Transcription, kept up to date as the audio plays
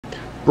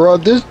Bro,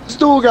 this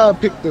dude gotta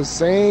pick the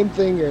same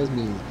thing as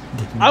me.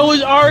 I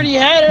was already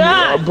headed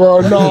out.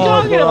 Bro, no,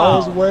 what bro, I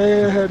was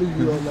way ahead of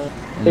you on that.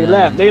 They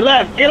left. They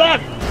left. They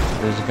left.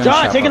 There's a gun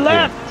John, shop take a up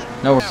left.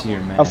 Here. No, it's here,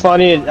 man. I'm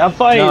fighting. I'm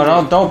fighting.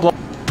 No, don't blow.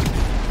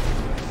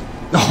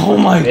 Oh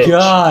my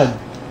god.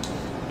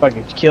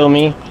 Fucking kill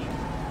me.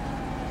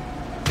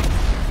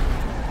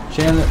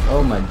 Chandler,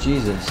 oh my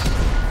Jesus.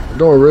 You're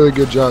doing a really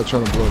good job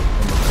trying to blow.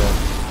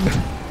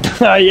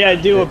 Oh yeah, I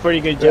do a pretty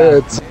good job. Yeah,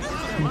 it's...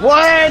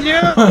 What did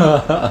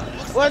I do?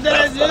 What did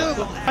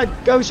I do?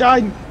 Go,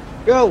 Shine.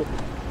 Go.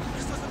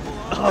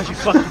 Oh, you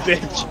fucking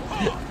bitch.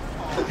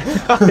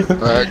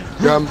 Alright,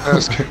 got a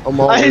mask. I'm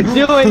all I didn't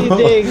do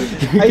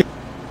anything.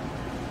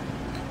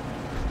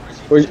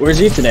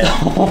 Where's Ethan at?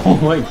 Oh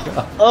my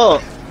god. Oh.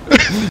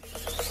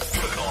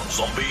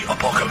 Zombie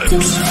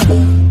apocalypse.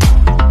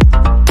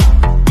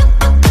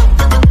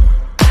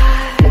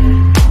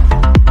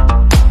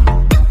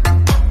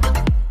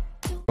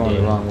 Going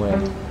the wrong way.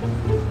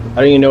 I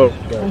don't even know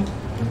where we're going.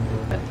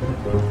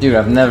 Dude,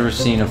 I've never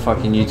seen a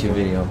fucking YouTube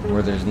video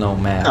where there's no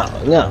map.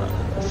 No,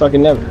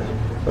 fucking never.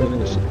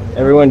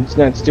 Everyone's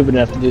not stupid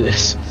enough to do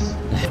this.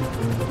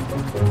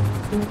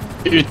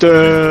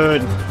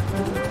 Ethan!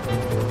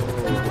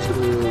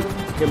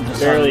 I can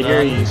barely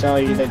hear you. You sound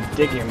like you had a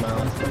dick in your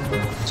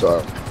mouth.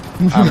 Sorry.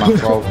 I'm my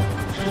throat.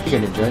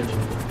 You're gonna judge.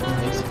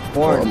 It's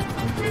porn.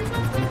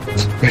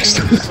 I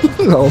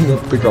don't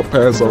think I'll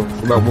pass on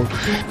that one.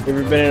 You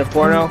ever been in a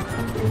porno?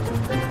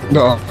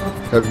 No.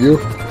 Have you?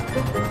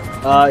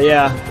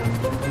 Yeah.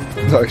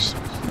 Nice.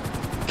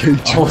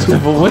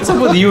 Oh, what's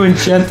up with you and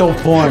gentle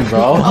porn,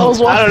 bro?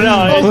 I don't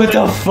know. What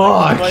the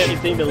fuck? Funny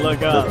thing to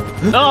look up.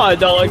 No, I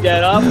don't look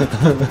that up.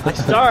 I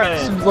started.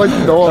 Seems like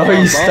you know Oh,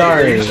 you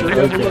started.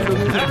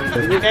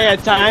 Okay. You got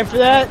time for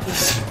that?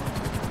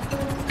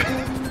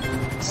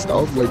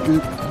 Sounds like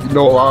it. You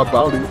know a lot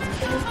about it.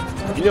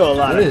 You know a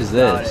lot. What is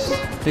this?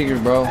 Figure,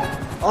 bro.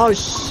 Oh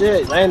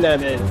shit! Land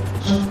that bitch.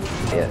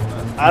 Yeah.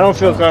 I don't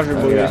feel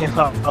comfortable. yeah.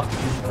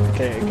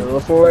 Okay, go a little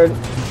forward.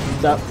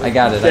 Stop. I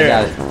got it.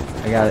 There.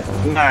 I got it.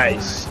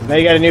 Nice. Now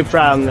you got a new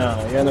problem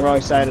though. You're on the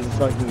wrong side of the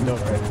fucking door.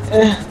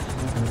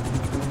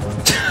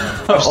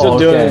 I'm still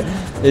doing it.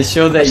 It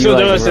showed that you still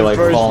like, doing this were in like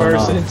first falling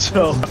person, off.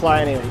 so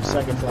fly anyway. You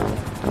suck at flying.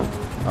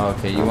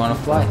 Okay, you want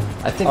to fly?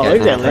 I think Oh, I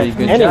look did at a pretty that.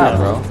 good Anyway,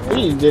 job, bro.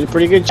 You did a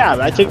pretty good job.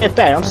 I take that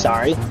back. I'm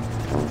sorry.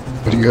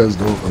 What are you guys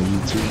doing on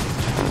YouTube?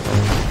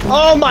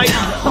 Oh my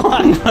god! Oh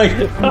my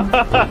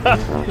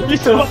god. You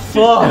so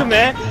Fuck.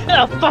 man.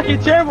 That's a fucking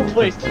terrible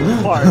place to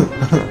park.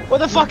 What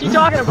the fuck are you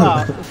talking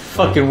about?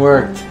 Fucking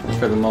worked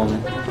for the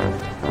moment.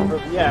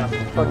 Yeah,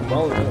 fucking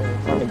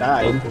moment. Fucking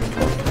died.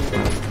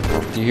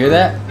 Do you hear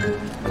that?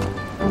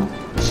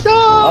 Stop!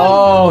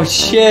 Oh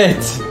shit!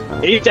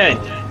 Ethan!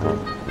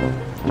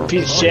 You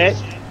piece of shit.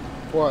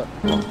 What?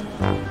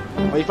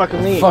 Why you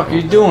fucking leave? What the fuck are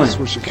you doing?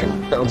 Switch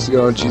accounts to get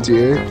on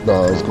GTA? No,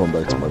 I was going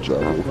back to my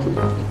job real quick.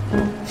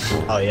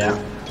 Oh yeah.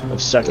 I'm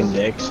sucking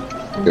dicks.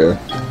 Yeah,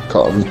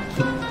 caught me.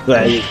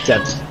 Glad you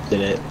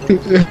accepted it.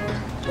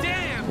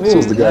 So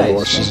is the guy who nice.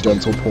 watches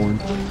gentle porn.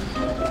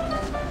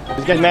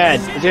 This guy's mad.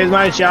 This guy's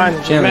mad, Sean.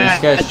 He's Chandler,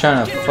 mad. this guy's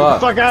trying to Get the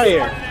fuck. fuck out of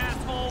here.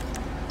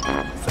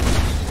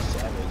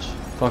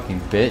 Fucking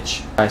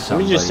bitch. Try Let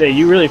something, me just buddy. say,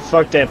 you really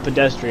fucked that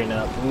pedestrian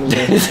up. I'm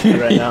gonna say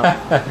it right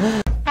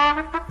now.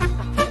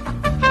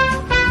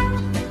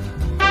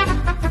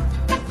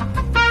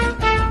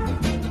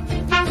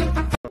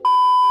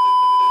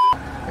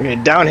 Okay,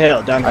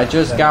 downhill. I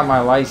just got my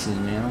license,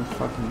 man. I'm a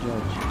fucking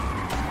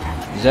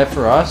judge. Is that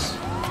for us?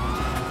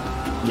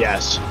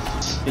 Yes.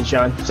 Hey,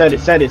 Sean. Send it.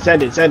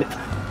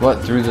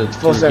 What, through Full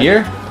through send.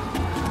 here?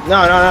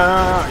 No.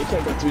 You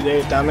can't go through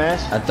there,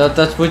 dumbass. I thought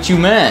that's what you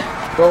meant.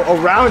 Go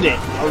around it.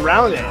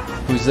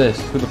 Who's this?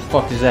 Who the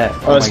fuck is that?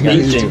 Oh, it's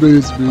me.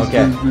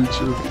 Okay.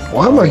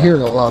 Why am I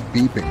hearing a lot of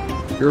beeping?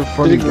 You're a To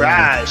funny the guy.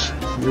 garage.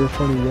 You're a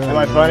funny guy. Am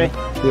I funny?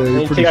 Yeah, Can you're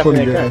you a pretty take off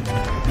funny your guy. neck?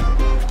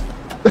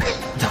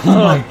 Oh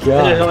my Is it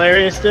god.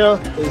 hilarious still?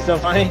 Is it still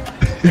funny?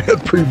 Yeah,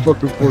 pretty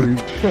fucking funny.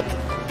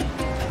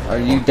 Are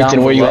you down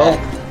Ethan, where you below? at?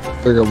 I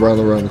think I'm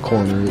around the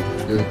corner.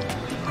 Yeah.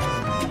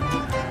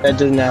 That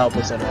doesn't help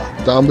us at all.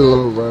 Down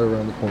below, right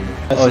around the corner.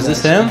 Oh, is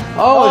this him?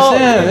 Oh,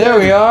 it's him. There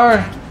we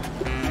are.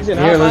 He's in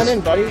Here, hot let's. in,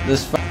 buddy.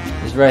 This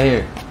is right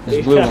here.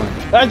 This blue one.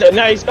 That's a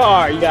nice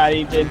car you got,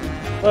 Ethan.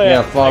 Look Yeah,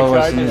 at follow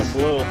that us in car, this.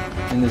 blue.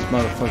 In this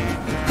motherfucker.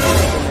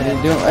 What are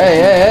you doing?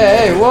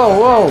 Hey! Whoa!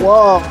 Whoa!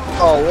 Whoa!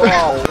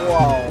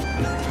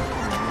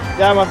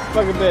 Got my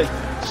fucking bitch.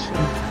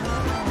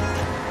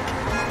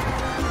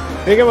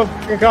 Pick up a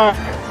fucking car,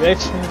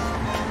 bitch.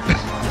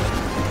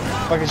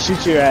 Fucking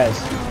shoot your ass.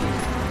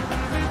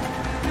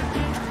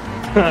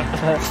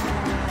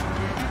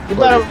 You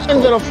better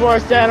run, little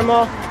forest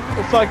animal.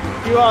 We'll fuck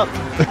you up.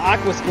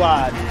 Aqua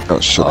Squad. Oh,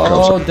 shit.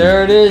 Oh,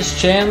 there it is,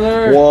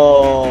 Chandler.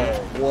 Whoa.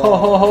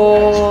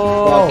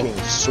 Oh, Fucking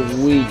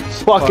sweet.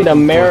 Fucking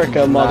America,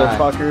 4th of July.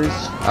 motherfuckers.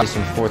 Got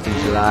some 4th of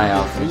July You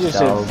outfits, just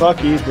dog. said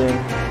fuck you thing.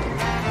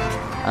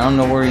 I don't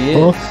know where he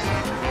is.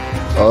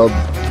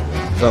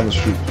 Down the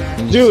street.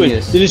 Can you see Dude,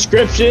 us? the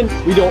description,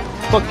 we don't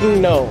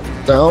fucking know.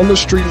 down the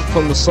street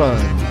from the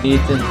sign.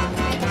 Ethan.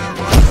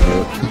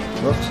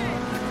 Whoops.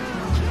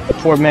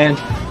 Poor man.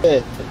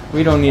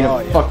 We don't need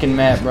a yeah. fucking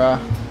map, bro.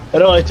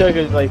 It only took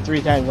us like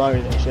 3 times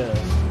longer than it should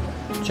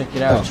have. Check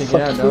it out. Oh, check it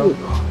fuck out, you. dog.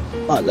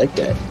 Oh, I like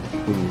that.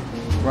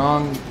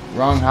 Wrong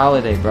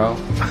holiday, bro.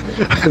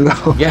 I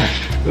know. Yeah,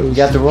 you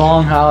got the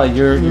wrong holiday.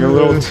 You're a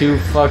little too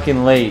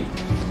fucking late.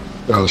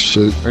 Oh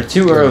shit. Or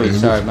too early.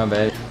 Sorry, my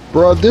bad.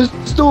 Bro, this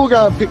dude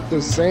gotta pick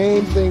the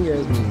same thing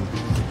as me.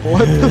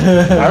 What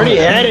the I already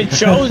had it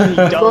chosen, you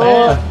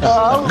dumbass.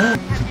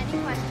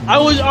 I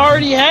was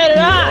already had it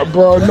on.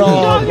 Bro, no, What are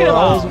you talking bro, I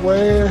about? was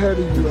way ahead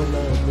of you on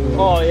that, dude.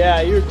 Oh yeah,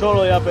 you were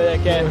totally up at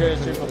that cash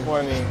register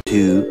before me.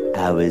 2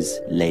 hours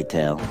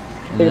later.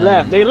 They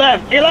left. They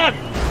left. They left.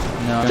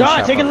 No,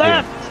 John, take a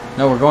left.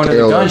 No, we're going to the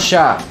Taylor. gun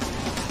shop.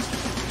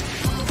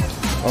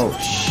 Oh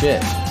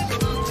shit.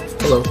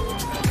 Hello.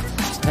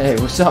 Hey,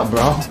 what's up,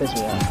 bro? Piss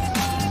me off.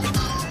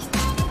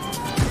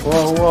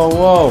 Whoa, whoa,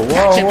 whoa,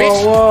 Gotcha, whoa,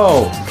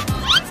 whoa,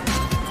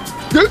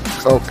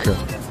 whoa. Okay.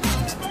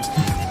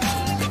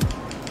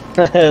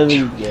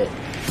 You get.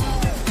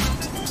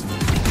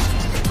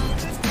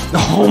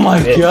 Oh my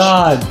Bitch.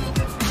 god.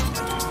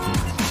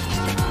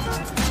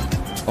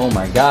 Oh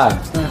my god.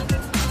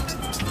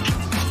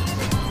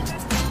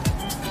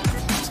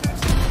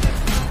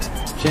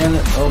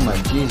 Chandler, oh my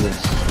Jesus.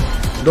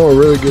 You're doing a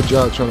really good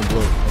job trying to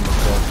blow it on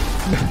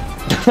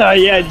the Oh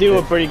yeah, I do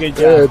a pretty good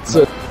car. Yeah, job. it's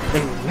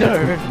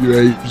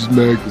you're just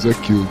mad because I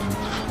killed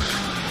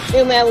you.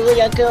 You man, look,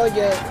 I killed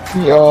you.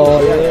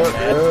 Oh,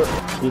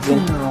 You can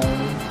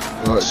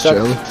suck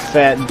Chandler.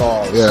 fat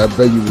balls. Yeah, I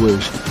bet you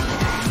wish.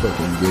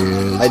 Fucking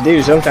bitch. I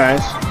do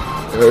sometimes.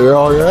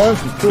 Oh, yeah?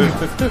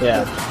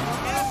 Yeah.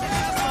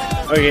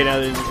 Okay, now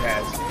there's his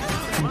ass.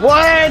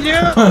 What did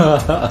I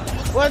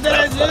do? What did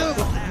I do?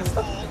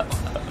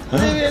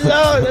 Leave me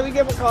alone. Let me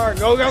get my car.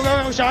 Go, go,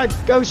 go, go, Shine.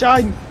 Go,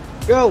 Shine.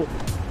 Go.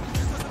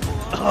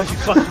 Oh, you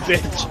fucking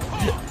bitch.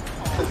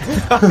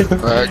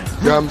 Alright,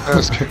 yeah, I'm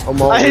asking.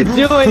 I'm all I didn't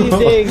do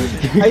anything.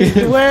 I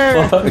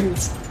swear.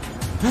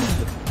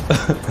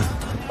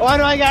 Why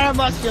do I got a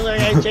muscular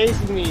guy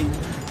chasing me?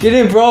 Get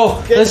in,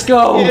 bro. Let's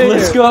go. get in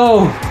Let's here.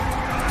 go.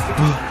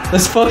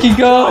 Let's fucking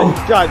go.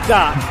 John,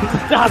 stop.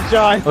 Stop,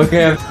 John.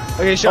 Okay.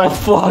 Okay, Oh Sean.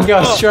 fuck! I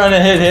was trying to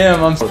hit him.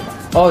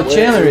 Oh,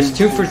 Chandler is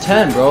 2 for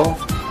 10, bro.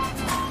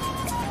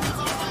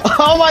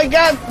 Oh my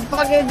god,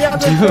 fucking down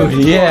the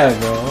Dude, yeah,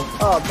 bro.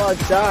 Oh, about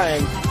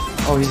time.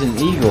 Oh, he's an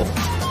eagle.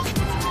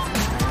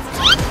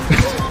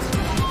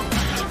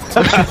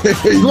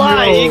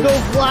 Fly, Yo. eagle,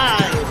 fly.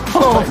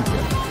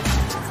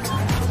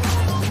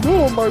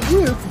 No, my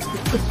whip.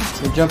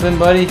 You jump in,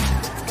 buddy.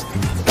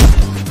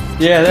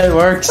 Yeah, that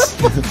works.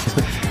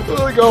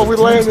 There we go, we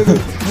landed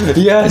it.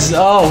 Yes.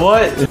 Oh,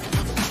 what?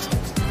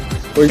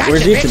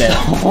 Where's Ethan at?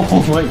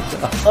 Oh my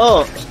god.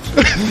 Oh.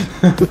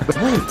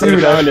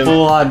 Dude, found I him.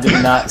 full on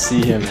did not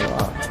see him.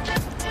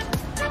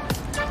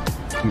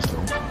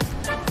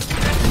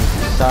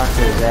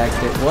 Soccer is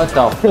active. What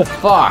the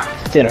fuck?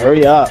 Then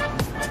hurry up.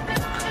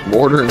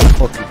 Mortar in the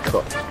fucking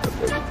cup.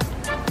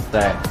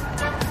 That.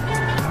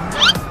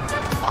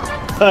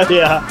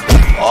 Yeah.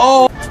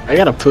 Oh! I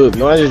gotta poop.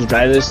 You wanna just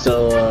drive this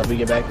till we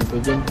get back to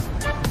pooping?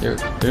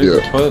 There's Yeah.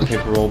 a toilet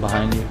paper roll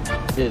behind you.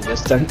 Yeah,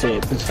 that's duct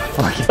tape.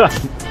 Fuck.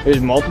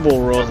 There's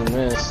multiple rolls in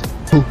this.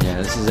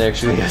 Yeah, this is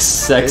actually a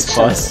sex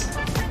bus.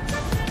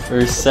 Or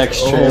a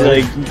sex Oh,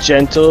 trailer. like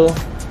gentle.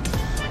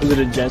 Is it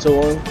a gentle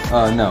one?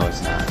 Oh, no,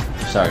 it's not.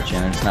 Sorry,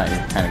 Chandler, it's not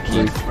your kind of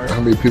key. How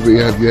many people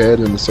have you had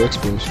in the sex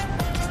place?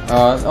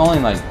 Only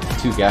like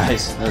 2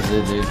 guys. That's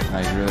it, dude.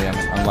 Like, really,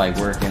 I'm like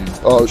working.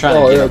 Oh, I'm trying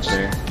to get yeah, up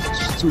there.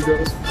 Just 2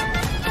 guys.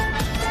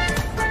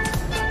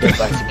 If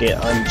I could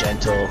get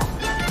ungentle.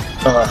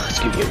 It's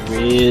gonna get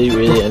really,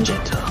 really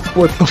ungentle.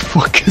 What the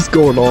fuck is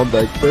going on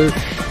back there?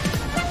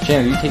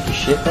 Chandler, you take your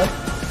shit up?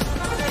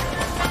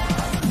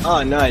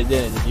 Oh, no, I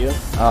didn't. Did you?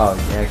 Oh,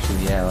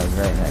 actually, yeah, like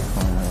right in that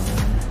corner.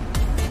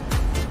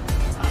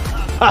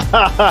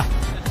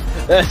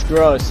 That's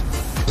gross.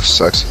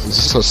 Sex? Is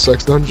this a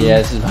sex dungeon? Yeah,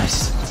 this is my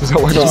Is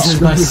that what this is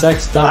my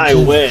sex I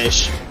dungeon.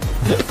 wish.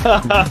 Yeah,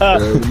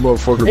 the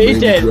motherfucker made you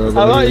Ethan, drive how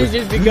out about you here.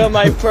 just become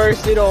my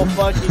personal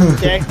fucking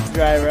taxi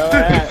driver?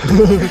 Alright.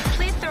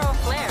 Please throw a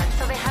flare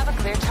so they have a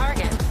clear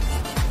target.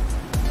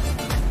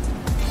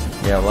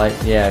 Yeah, light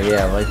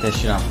that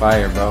shit on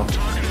fire, bro.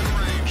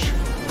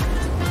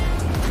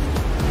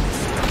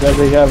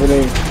 Nothing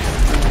happening.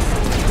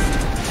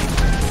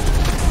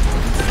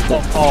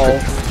 Oh.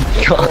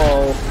 God.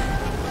 Oh.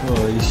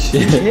 Holy He's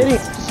shit. hitting.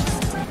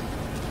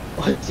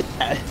 What's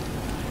that?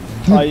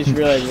 Oh, I just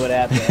realized what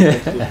happened.